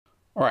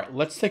All right,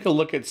 let's take a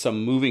look at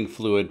some moving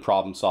fluid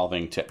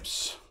problem-solving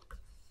tips.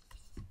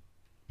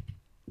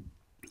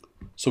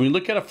 So when you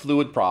look at a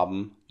fluid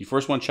problem, you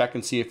first want to check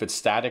and see if it's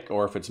static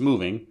or if it's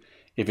moving.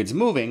 If it's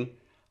moving,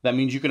 that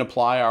means you can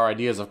apply our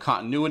ideas of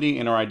continuity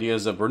and our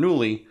ideas of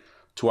Bernoulli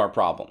to our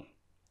problem.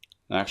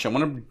 And actually, I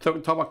want to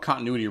talk about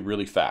continuity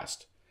really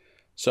fast.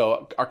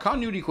 So our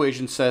continuity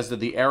equation says that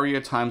the area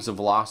times the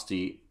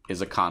velocity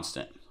is a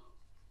constant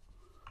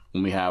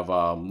when we have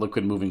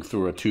liquid moving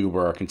through a tube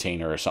or a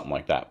container or something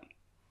like that.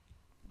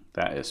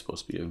 That is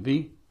supposed to be a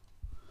V.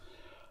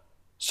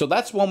 So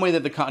that's one way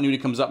that the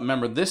continuity comes up.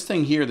 Remember, this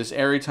thing here, this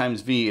area times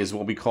V, is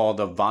what we call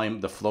the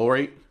volume, the flow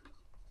rate.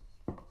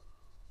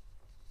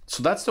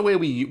 So that's the way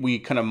we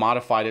kind of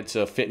modified it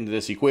to fit into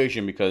this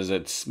equation because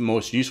it's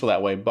most useful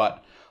that way.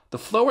 But the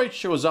flow rate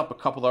shows up a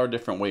couple other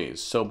different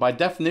ways. So by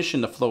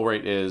definition, the flow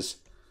rate is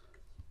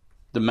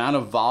the amount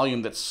of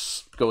volume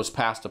that goes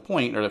past a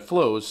point or that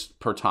flows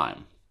per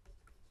time.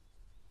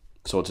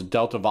 So it's a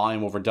delta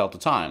volume over delta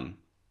time.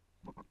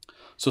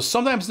 So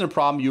sometimes in a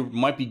problem, you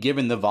might be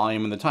given the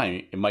volume and the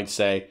time. It might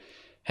say,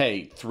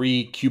 hey,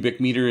 3 cubic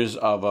meters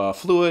of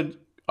fluid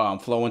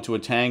flow into a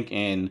tank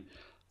in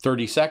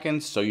 30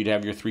 seconds. So you'd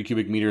have your 3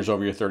 cubic meters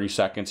over your 30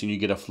 seconds, and you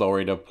get a flow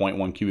rate of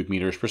 0.1 cubic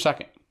meters per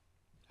second,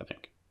 I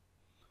think.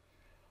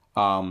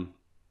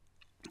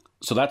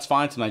 So that's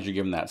fine. Sometimes you're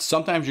given that.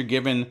 Sometimes you're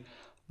given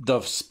the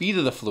speed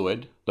of the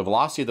fluid, the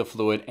velocity of the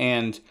fluid,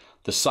 and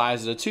the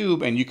size of the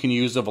tube, and you can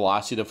use the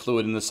velocity of the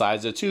fluid and the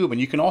size of the tube, and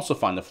you can also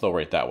find the flow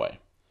rate that way.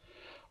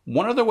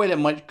 One other way that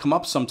might come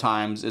up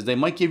sometimes is they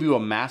might give you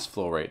a mass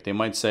flow rate. They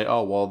might say,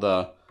 oh, well,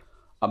 the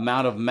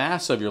amount of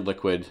mass of your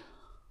liquid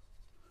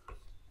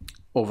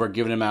over a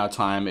given amount of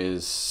time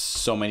is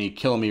so many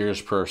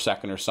kilometers per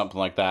second or something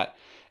like that.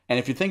 And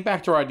if you think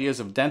back to our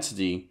ideas of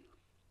density,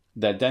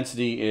 that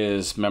density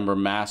is, remember,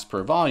 mass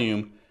per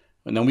volume,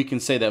 and then we can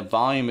say that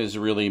volume is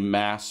really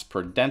mass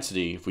per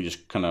density if we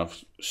just kind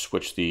of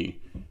switch the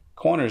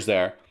corners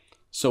there.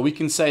 So we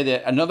can say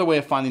that another way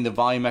of finding the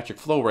volumetric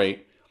flow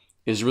rate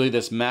is really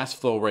this mass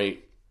flow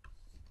rate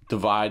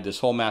this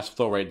whole mass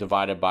flow rate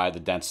divided by the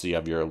density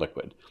of your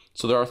liquid.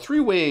 So there are 3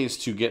 ways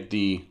to get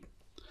the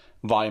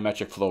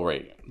volumetric flow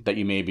rate that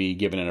you may be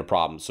given in a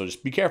problem. So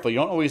just be careful. You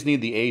don't always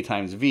need the A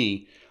times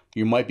V.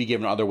 You might be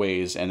given other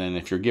ways. And then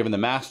if you're given the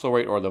mass flow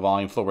rate or the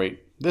volume flow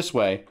rate this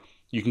way,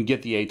 you can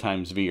get the A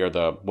times V or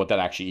what that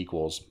actually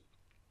equals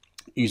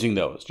using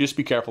those. Just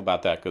be careful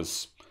about that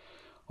because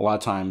a lot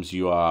of times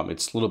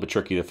it's a little bit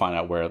tricky to find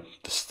out where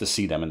to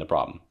see them in the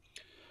problem.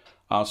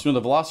 So the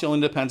velocity only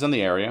depends on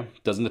the area,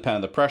 doesn't depend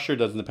on the pressure,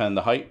 doesn't depend on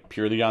the height,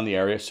 purely on the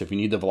area. So if you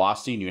need the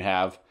velocity and you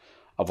have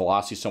a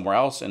velocity somewhere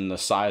else and the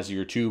size of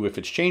your tube, if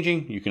it's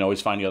changing, you can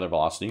always find the other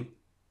velocity.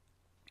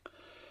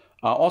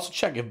 Also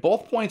check if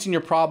both points in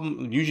your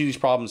problem, usually these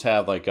problems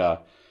have like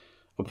a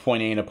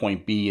point A and a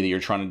point B that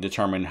you're trying to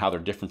determine how they're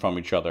different from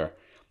each other.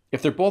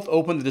 If they're both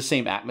open to the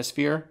same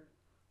atmosphere,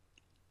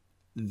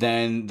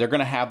 then they're going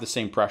to have the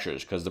same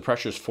pressures because the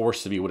pressure is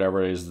forced to be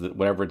whatever it's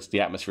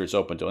the atmosphere it's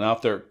open to. Now,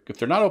 if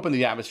they're not open to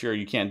the atmosphere,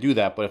 you can't do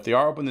that. But if they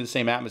are open to the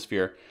same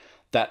atmosphere,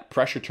 that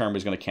pressure term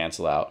is going to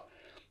cancel out.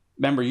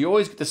 Remember, you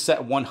always get to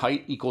set one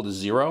height equal to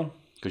 0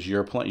 because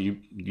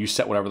you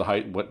set what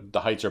the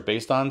heights are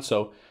based on.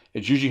 So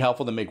it's usually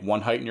helpful to make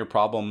one height in your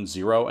problem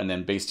 0 and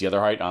then base the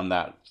other height on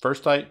that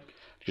first height.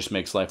 It just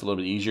makes life a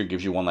little bit easier,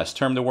 gives you one less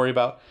term to worry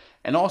about.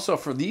 And also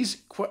for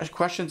these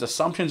questions,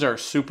 assumptions are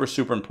super,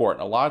 super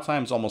important. A lot of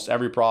times, almost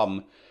every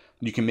problem,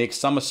 you can make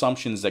some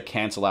assumptions that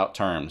cancel out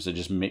terms that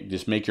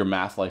just make your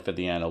math life at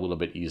the end a little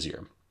bit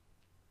easier.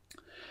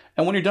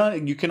 And when you're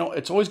done,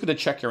 it's always good to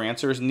check your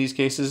answers in these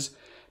cases.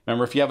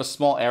 Remember, if you have a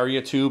small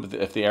area tube,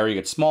 if the area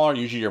gets smaller,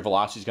 usually your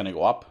velocity is going to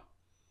go up.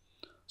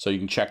 So you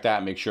can check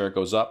that, make sure it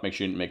goes up, make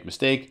sure you didn't make a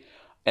mistake.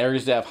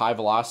 Areas that have high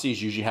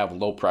velocities usually have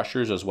low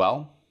pressures as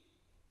well.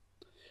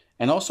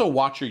 And also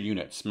watch your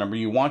units. Remember,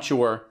 you want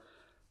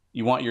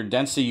your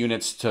density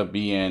units to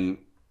be in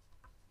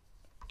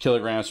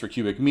kilograms per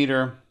cubic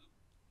meter.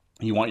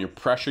 You want your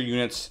pressure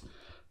units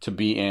to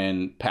be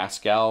in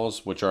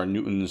pascals, which are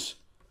newtons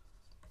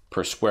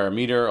per square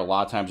meter. A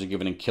lot of times they're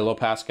given in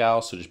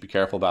kilopascals, so just be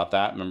careful about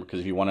that. Remember, because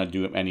if you want to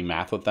do any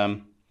math with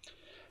them,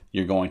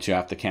 you're going to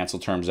have to cancel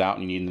terms out,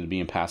 and you need them to be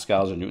in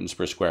pascals or newtons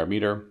per square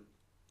meter.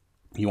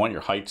 You want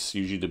your heights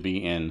usually to be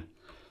in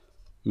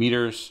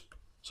meters.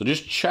 So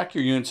just check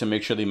your units and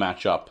make sure they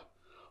match up,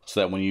 so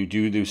that when you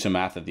do some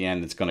math at the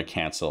end, they're going to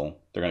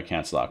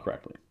cancel out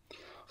correctly.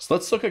 So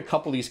let's look at a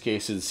couple of these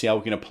cases and see how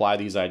we can apply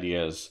these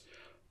ideas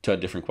to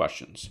different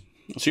questions.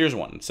 So here's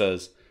one. It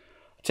says,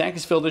 a tank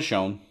is filled as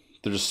shown.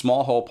 There's a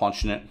small hole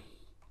punched in it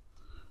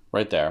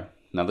right there.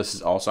 Now this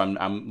is also,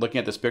 I'm looking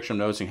at this picture, I'm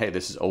noticing, hey,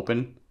 this is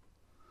open.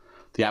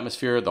 The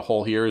atmosphere, the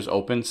hole here is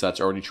open, so that's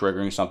already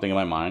triggering something in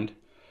my mind.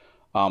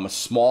 A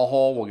small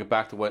hole, we'll get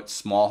back to what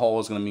small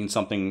hole is going to mean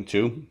something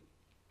too.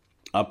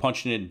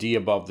 Punching it D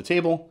above the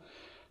table.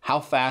 How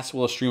fast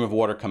will a stream of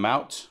water come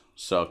out?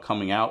 So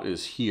coming out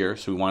is here,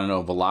 so we want to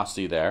know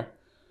velocity there.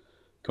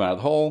 Come out of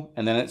the hole,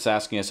 and then it's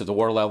asking us if the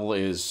water level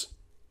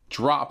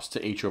drops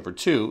to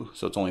h/2,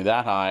 so it's only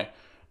that high.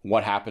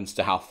 what happens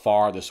to how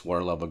far this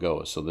water level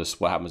goes. So this,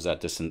 what happens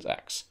at distance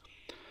x.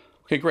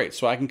 Okay, great.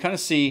 So I can kind of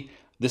see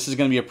this is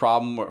going to be a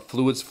problem where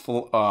fluids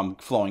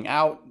flowing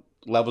out,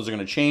 levels are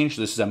going to change.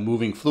 This is a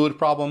moving fluid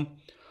problem.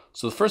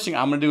 So the first thing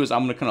I'm going to do is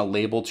I'm going to kind of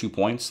label 2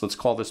 points. Let's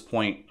call this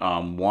point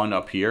 1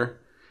 up here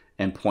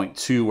and point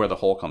 2 where the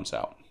hole comes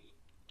out.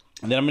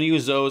 And then I'm going to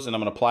use those and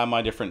I'm going to apply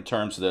my different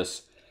terms to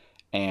this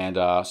and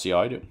see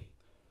how I do.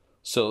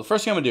 So the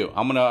first thing I'm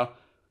going to do,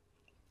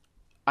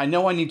 I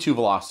know I need 2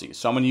 velocities,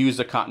 so I'm going to use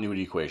the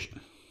continuity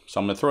equation. So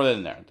I'm going to throw that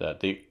in there.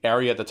 The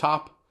area at the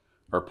top,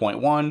 or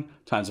 0.1,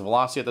 times the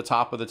velocity at the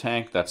top of the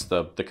tank, that's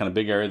the kind of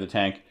big area of the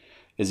tank,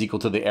 is equal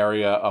to the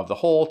area of the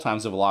hole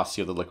times the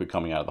velocity of the liquid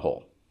coming out of the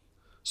hole.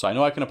 So I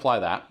know I can apply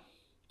that.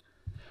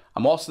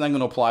 I'm also then going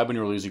to apply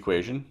Bernoulli's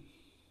equation.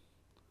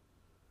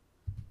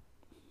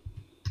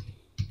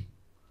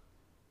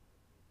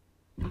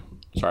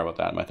 Sorry about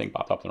that, my thing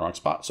popped up in the wrong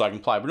spot. So I can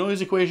apply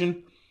Bernoulli's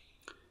equation.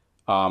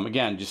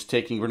 Again, just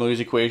taking Bernoulli's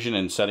equation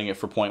and setting it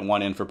for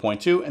 0.1 and for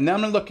 0.2. And then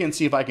I'm going to look and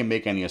see if I can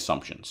make any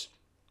assumptions.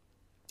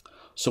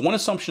 So one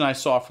assumption I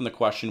saw from the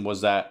question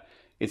was that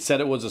it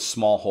said it was a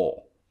small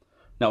hole.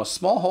 Now a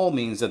small hole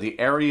means that the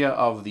area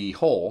of the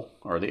hole,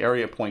 or the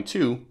area at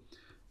 0.2,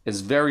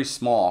 is very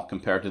small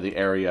compared to the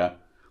area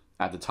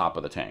at the top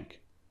of the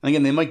tank. And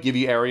again, they might give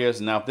you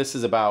areas. Now if this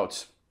is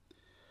about,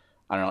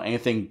 I don't know,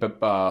 anything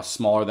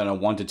smaller than a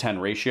 1 to 10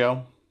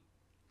 ratio,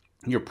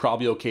 you're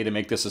probably okay to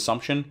make this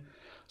assumption.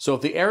 So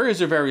if the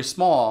areas are very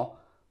small,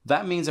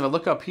 that means if I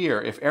look up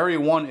here, if area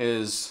 1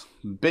 is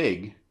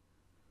big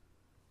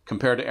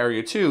compared to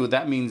area 2,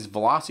 that means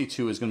velocity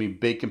 2 is going to be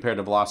big compared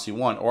to velocity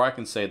 1. Or I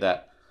can say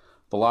that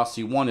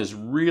velocity 1 is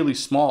really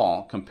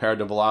small compared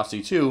to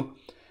velocity 2.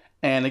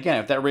 And again,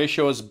 if that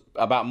ratio is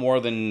about more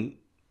than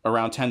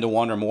around 10 to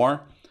 1 or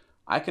more,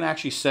 I can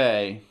actually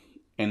say,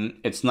 and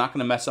it's not going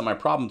to mess up my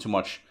problem too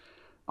much,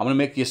 I'm going to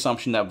make the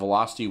assumption that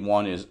velocity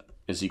 1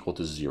 is equal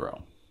to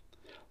 0.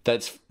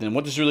 Then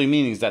what this really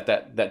means is that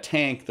that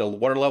tank, the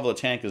water level of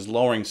the tank, is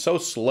lowering so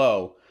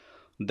slow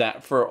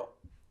that for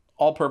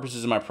all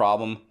purposes of my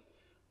problem,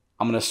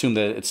 I'm going to assume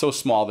that it's so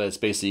small that it's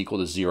basically equal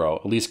to 0,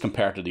 at least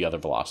compared to the other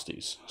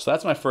velocities. So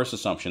that's my first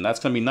assumption. That's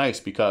going to be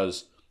nice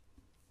because,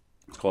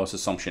 let's call this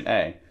assumption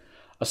A.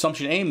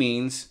 Assumption A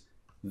means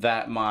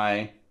that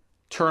my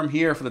term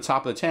here for the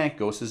top of the tank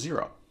goes to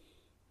 0.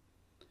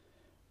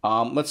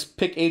 Let's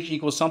pick h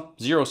equals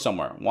 0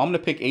 somewhere. Well, I'm going to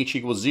pick h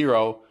equals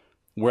 0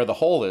 where the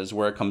hole is,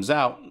 where it comes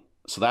out.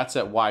 So that's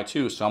at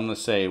y2. So I'm going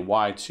to say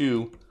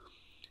y2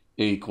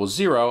 equals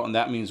 0, and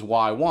that means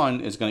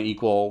y1 is going to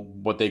equal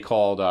what they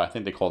called, I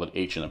think they called it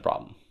h in the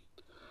problem.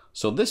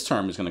 So this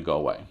term is going to go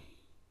away.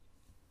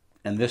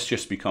 And this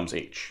just becomes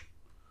h.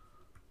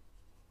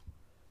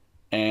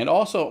 And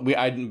also,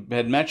 I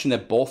had mentioned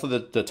that both of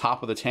the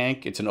top of the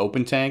tank, it's an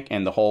open tank,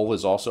 and the hole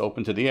is also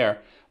open to the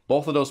air.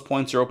 Both of those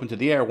points are open to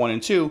the air, 1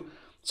 and 2.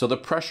 So the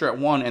pressure at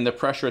 1 and the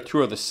pressure at 2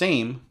 are the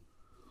same.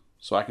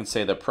 So I can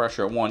say that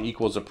pressure at 1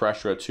 equals the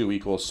pressure at 2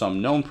 equals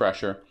some known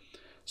pressure.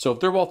 So if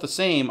they're both the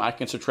same, I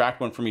can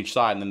subtract one from each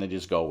side and then they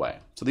just go away.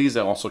 So these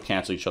also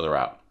cancel each other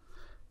out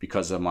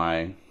because of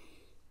my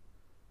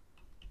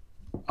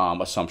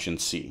assumption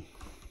C.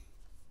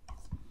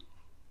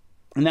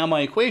 And now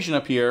my equation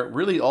up here,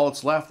 really all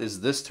that's left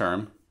is this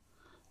term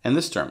and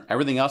this term.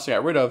 Everything else I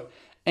got rid of.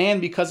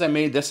 And because I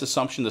made this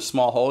assumption, the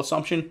small hole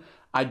assumption,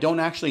 I don't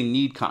actually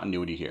need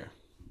continuity here.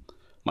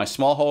 My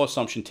small hole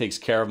assumption takes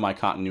care of my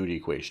continuity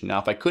equation. Now,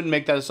 if I couldn't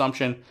make that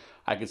assumption,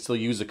 I could still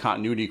use the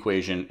continuity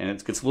equation, and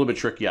it gets a little bit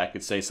tricky. I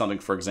could say something,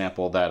 for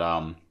example, that,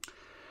 I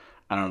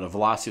don't know, the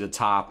velocity at the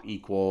top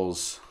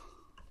equals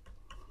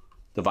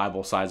divide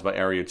both sides by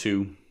area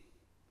 2.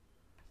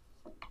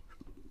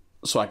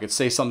 So I could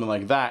say something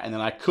like that, and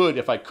then I could,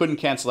 if I couldn't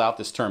cancel out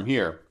this term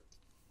here,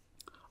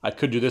 I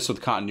could do this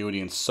with continuity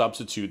and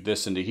substitute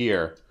this into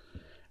here,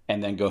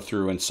 and then go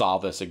through and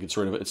solve this.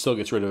 It still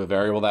gets rid of a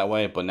variable that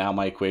way, but now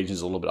my equation is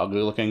a little bit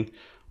ugly looking.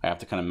 I have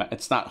to kind of,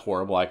 it's not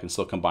horrible. I can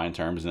still combine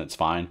terms and it's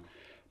fine.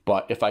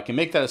 But if I can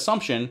make that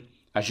assumption,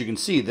 as you can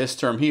see, this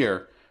term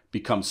here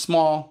becomes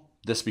small.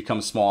 This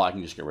becomes small. I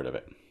can just get rid of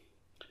it.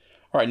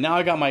 All right, now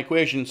I got my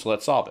equation, so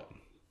let's solve it.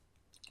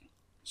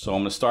 So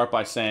I'm going to start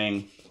by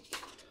saying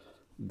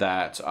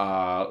that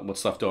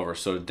what's left over.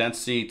 So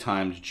density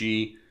times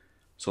G.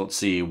 So let's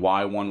see,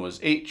 y1 was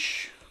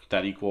h.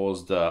 That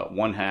equals the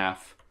 1/2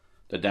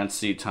 the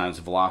density times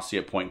the velocity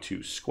at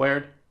 0.2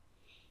 squared.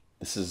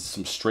 This is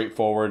some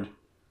straightforward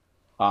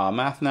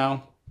math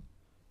now.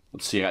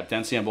 Let's see, I got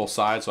density on both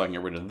sides, so I can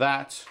get rid of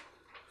that.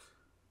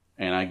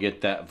 And I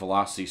get that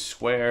velocity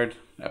squared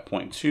at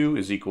 0.2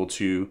 is equal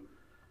to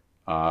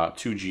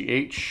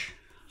 2gh.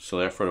 So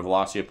therefore, the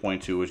velocity at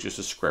 0.2 is just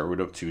the square root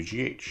of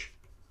 2gh.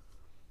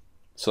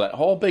 So that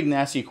whole big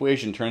nasty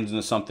equation turns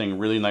into something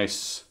really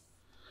nice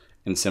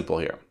and simple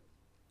here.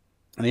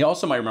 And you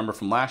also might remember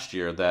from last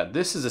year that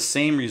this is the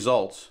same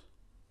result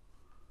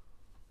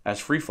as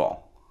free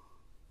fall.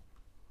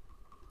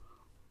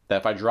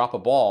 That if I drop a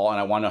ball and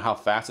I want to know how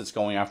fast it's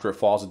going after it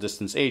falls at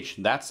distance h,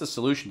 that's the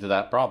solution to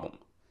that problem.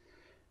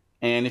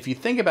 And if you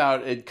think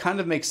about it, it kind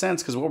of makes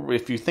sense, because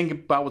if you think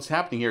about what's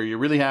happening here, you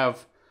really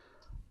have,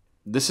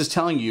 this is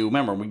telling you,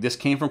 remember, this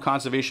came from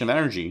conservation of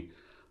energy.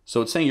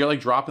 So it's saying you're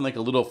like dropping like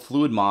a little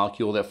fluid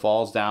molecule that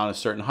falls down a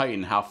certain height,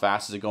 and how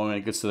fast is it going when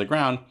it gets to the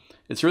ground?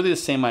 It's really the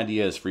same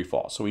idea as free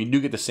fall. So we do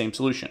get the same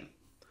solution.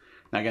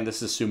 Now again, this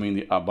is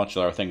assuming a bunch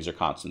of other things are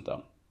constant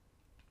though.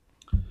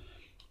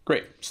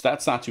 Great, so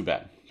that's not too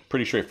bad.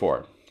 Pretty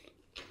straightforward.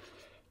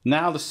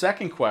 Now the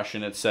second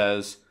question, it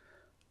says,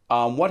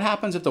 what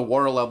happens if the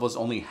water level is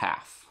only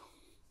half?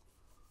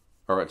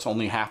 Or it's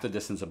only half the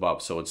distance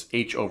above, so it's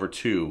h over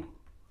 2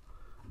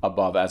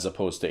 above as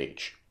opposed to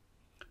h.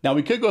 Now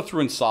we could go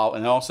through and solve,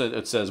 and also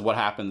it says what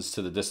happens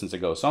to the distance it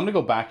goes. So I'm going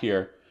to go back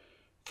here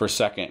for a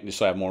second, just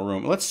so I have more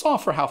room. Let's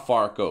solve for how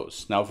far it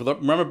goes. Now,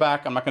 remember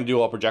back, I'm not going to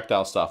do all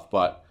projectile stuff,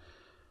 but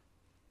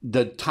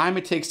the time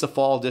it takes to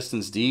fall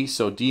distance d,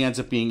 so d ends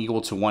up being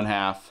equal to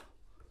 1/2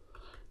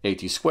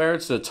 at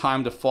squared. So the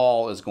time to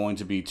fall is going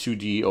to be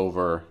 2d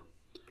over,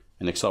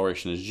 and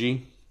acceleration is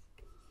g.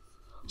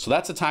 So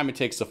that's the time it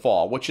takes to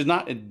fall, which is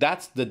not,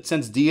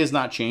 since d is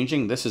not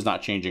changing, this is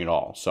not changing at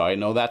all. So I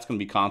know that's going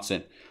to be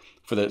constant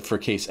for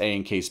case A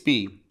and case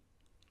B.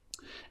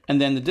 And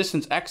then the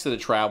distance x that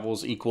it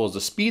travels equals the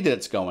speed that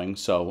it's going,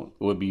 so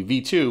it would be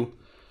v2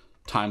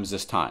 times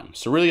this time.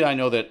 So really I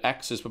know that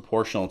x is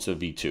proportional to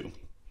v2.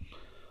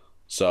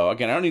 So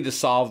again, I don't need to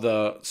solve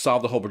the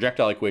whole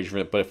projectile equation for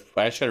it, but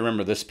I just got to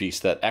remember this piece,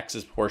 that x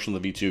is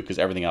proportional to v2 because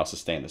everything else is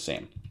staying the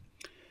same.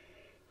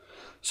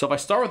 So if I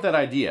start with that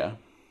idea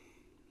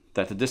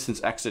that the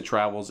distance x it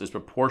travels is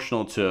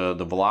proportional to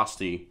the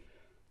velocity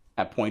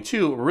at point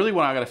 2, really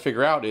what I got to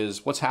figure out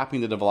is what's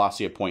happening to the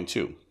velocity at point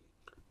 2.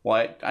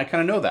 Well, I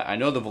kind of know that. I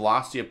know the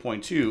velocity at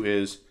point 2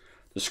 is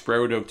the square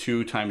root of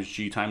 2 times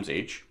g times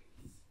h.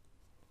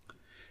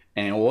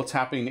 And what's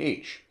happening to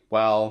h?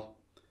 Well,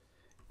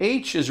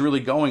 h is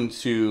really going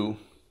to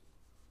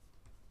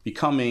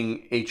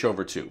becoming h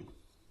over 2.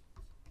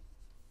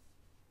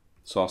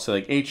 So I'll say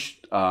like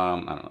I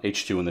don't know,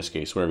 h2 in this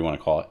case, whatever you want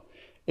to call it.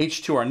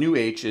 h2, our new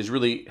h, is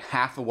really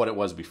half of what it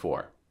was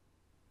before.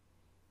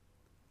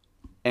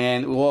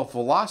 And well, if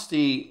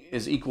velocity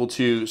is equal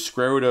to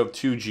square root of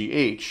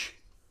 2gh,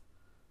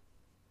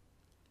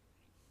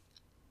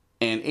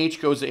 and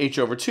h goes to h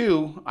over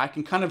 2, I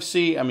can kind of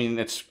see, I mean,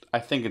 I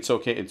think it's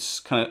okay, it's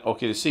kind of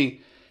okay to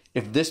see,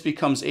 if this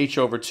becomes h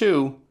over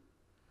 2,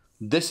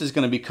 this is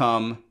going to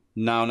become,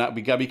 we got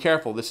to be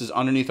careful, this is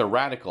underneath a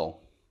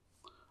radical,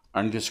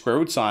 underneath the square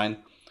root sign.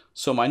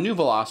 So my new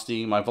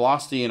velocity, my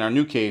velocity in our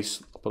new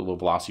case, I'll put a little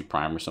velocity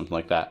prime or something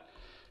like that,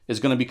 is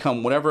going to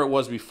become whatever it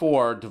was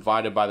before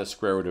divided by the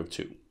square root of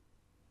 2.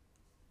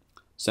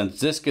 Since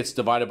this gets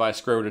divided by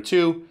square root of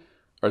 2,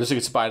 or this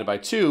gets divided by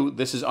 2,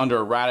 this is under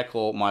a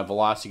radical, my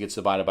velocity gets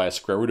divided by a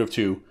square root of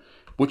 2,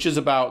 which is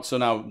about, so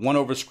now 1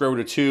 over square root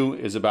of 2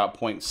 is about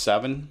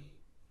 0.7.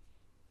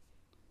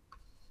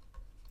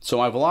 So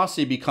my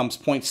velocity becomes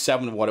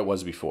 0.7 of what it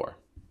was before.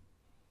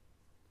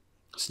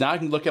 So now I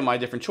can look at my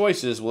different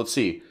choices. Well, let's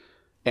see.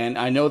 And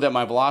I know that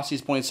my velocity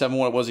is 0.7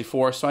 what it was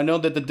before, so I know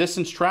that the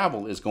distance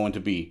traveled is going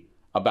to be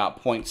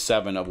about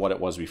 0.7 of what it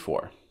was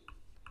before.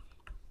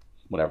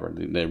 Whatever,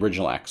 the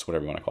original x,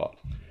 whatever you want to call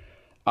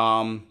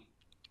it.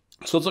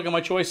 So let's look at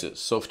my choices.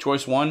 So for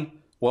choice 1,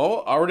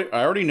 well, I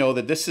already know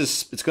that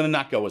it's going to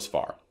not go as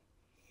far.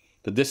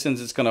 The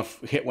distance it's going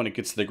to hit when it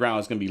gets to the ground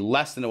is going to be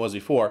less than it was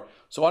before,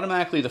 so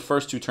automatically the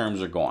first 2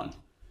 terms are gone.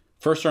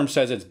 First term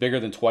says it's bigger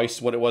than twice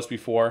what it was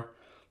before.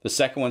 The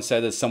second one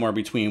says it's somewhere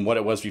between what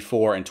it was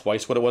before and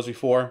twice what it was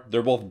before.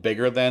 They're both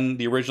bigger than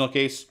the original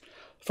case.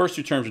 The first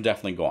 2 terms are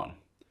definitely gone.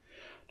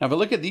 Now if I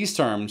look at these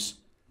terms,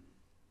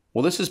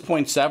 well, this is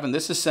 0.7.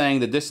 This is saying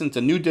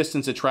the new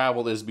distance it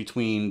traveled is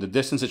between the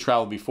distance it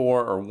traveled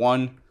before, or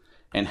 1,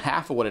 and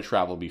half of what it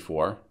traveled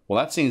before. Well,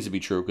 that seems to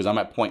be true because I'm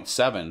at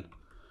 0.7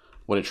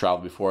 what it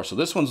traveled before. So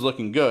this one's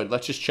looking good.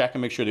 Let's just check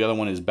and make sure the other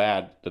one is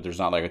bad, that there's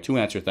not like a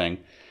 2-answer thing.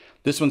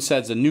 This one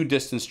says the new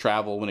distance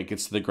travel when it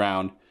gets to the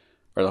ground,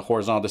 or the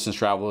horizontal distance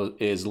travel,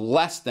 is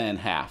less than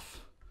half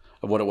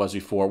of what it was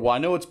before. Well, I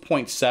know it's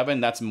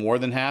 0.7. That's more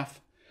than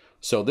half.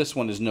 So this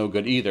one is no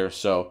good either.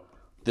 So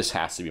this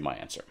has to be my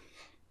answer.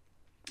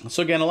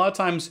 So again, a lot of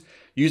times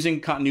using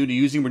continuity,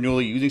 using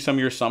Bernoulli, using some of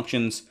your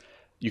assumptions,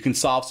 you can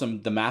solve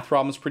the math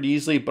problems pretty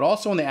easily. But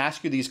also when they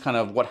ask you these kind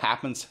of what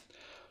happens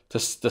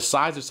to the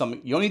size of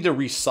something, you don't need to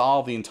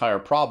resolve the entire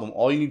problem.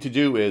 All you need to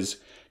do is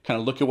kind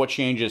of look at what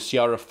changes, see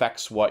how it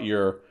affects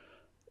your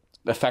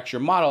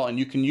model, and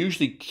you can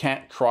usually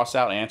can't cross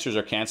out answers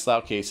or cancel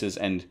out cases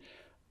and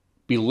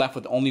be left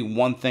with only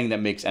one thing that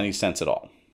makes any sense at all.